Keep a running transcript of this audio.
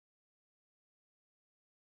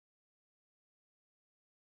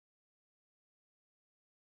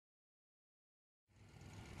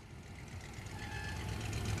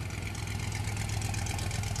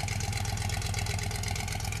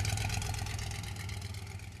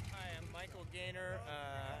Gainer.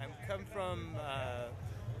 I'm come from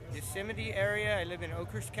Yosemite area. I live in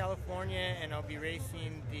Oakhurst, California, and I'll be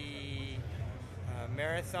racing the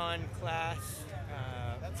marathon class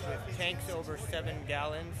with tanks over 7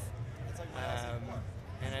 gallons.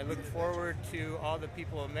 And I look forward to all the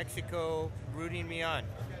people of Mexico rooting me on.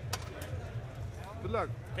 Good luck.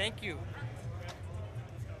 Thank you.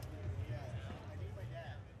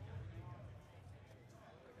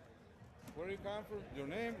 Where are you come from? Your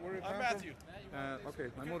name? Where are you come from? I'm Matthew. Okay,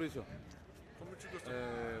 I'm Mauricio.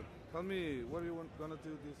 Tell me what you gonna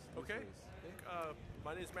do this Okay. race.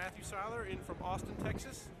 My name is Matthew Seiler, in from Austin,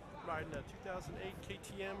 Texas. Riding a 2008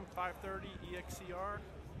 KTM 530 EXCR.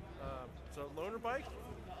 It's a loaner bike.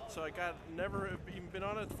 So I never even been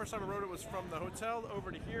on it. The first time I rode it was from the hotel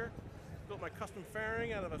over to here. Built my custom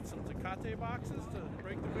fairing out of some Tecate boxes to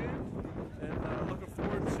break the wind. And looking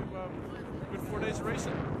forward to a good 4 days of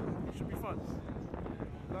racing. Should be fun.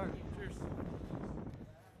 Cheers.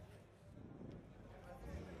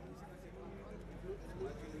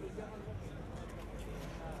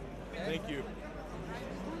 Thank you.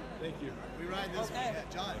 Thank you. We ride this one,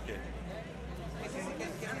 John. Okay.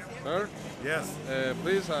 Sir? Yes.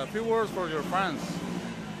 Please, a few words for your fans.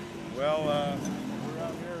 Well, we're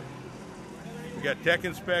out here. We got tech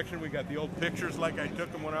inspection. We got the old pictures like I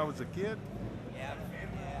took them when I was a kid.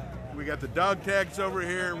 We got the dog tags over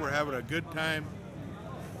here. We're having a good time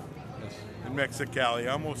in Mexicali.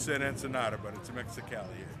 I almost said Ensenada, but it's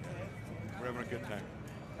Mexicali here. We're having a good time.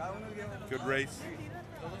 Good race.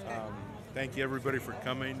 Thank you, everybody, for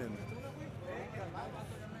coming and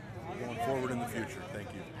going forward in the future. Thank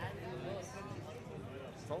you.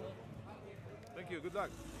 Thank you. Good luck.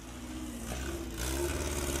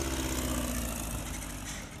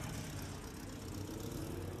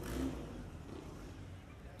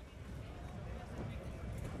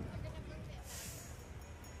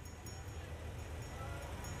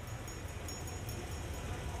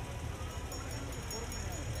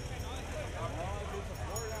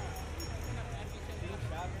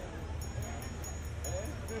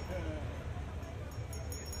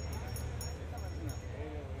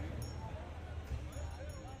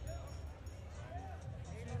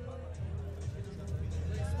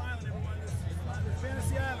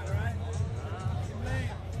 Fantasy Island, right?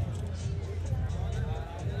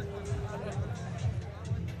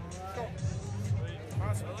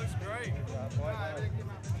 Awesome. That looks great.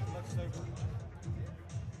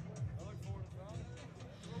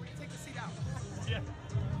 Take the seat out. Yeah.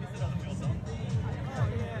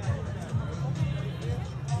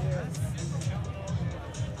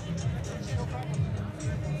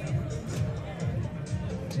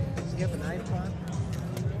 Does he have an iPod?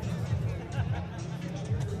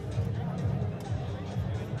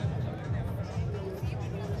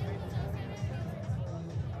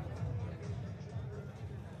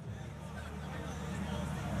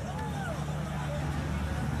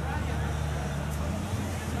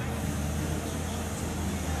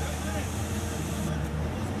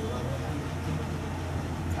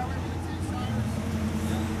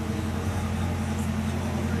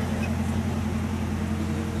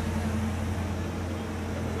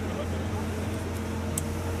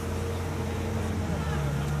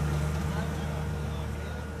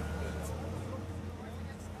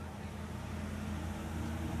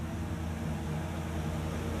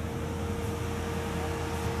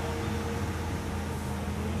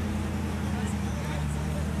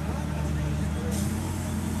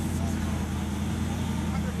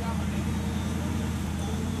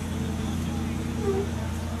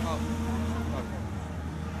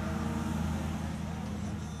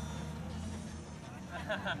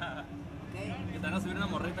 Que te van a subir una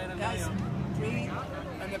morrita en el medio.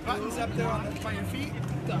 And the buttons up there by your feet.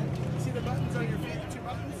 You see the buttons on your feet? The 2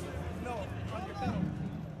 buttons? No, on your pedal.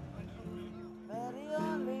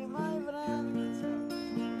 Very my friends.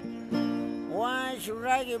 Why should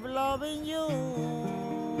I keep loving you?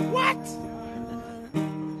 What?